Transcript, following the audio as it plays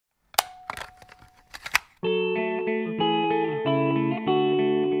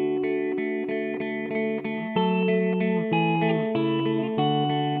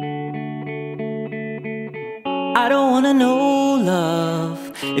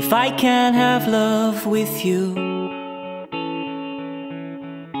if I can't have love with you.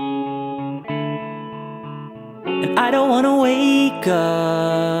 And I don't wanna wake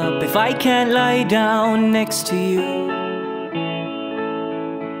up if I can't lie down next to you.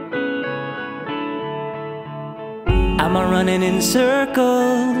 Am I running in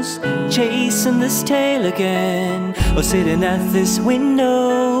circles, chasing this tail again, or sitting at this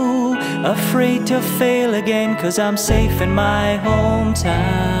window, afraid to fail again? 'Cause I'm safe in my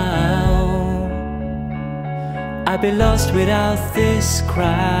hometown. I'd be lost without this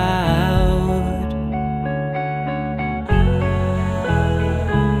crowd.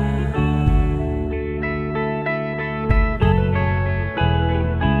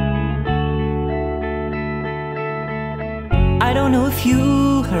 I don't know if you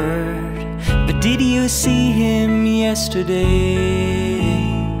heard, but did you see him yesterday?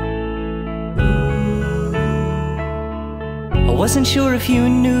 I wasn't sure if you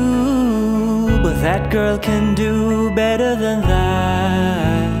knew, but that girl can do better than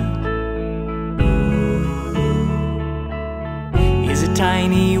that. Is it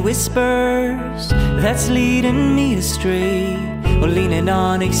tiny whispers that's leading me astray, or leaning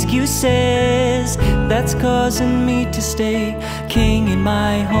on excuses that's causing me to stay king in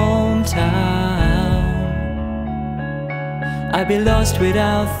my hometown? I'd be lost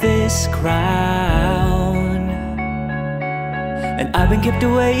without this crown. And I've been kept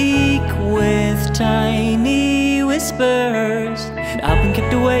awake with tiny whispers. And I've been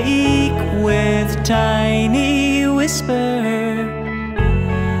kept awake with tiny whispers.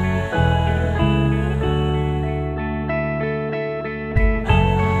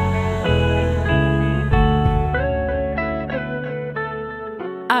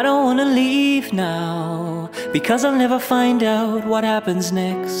 I don't wanna leave now, because I'll never find out what happens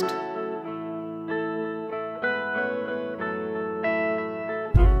next.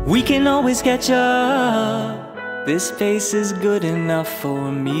 We can always catch up, this pace is good enough for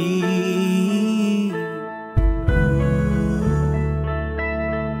me.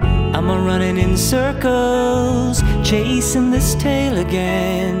 I'm running in circles, chasing this tail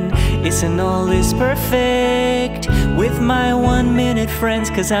again. Isn't all this perfect with my 1-minute friends?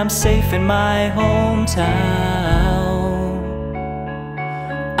 'Cause I'm safe in my hometown.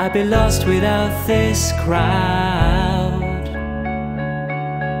 I'd be lost without this crowd.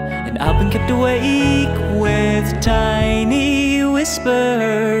 And I've been kept awake with tiny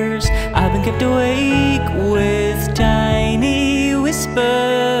whispers. I've been kept awake with tiny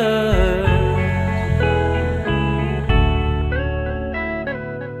whispers.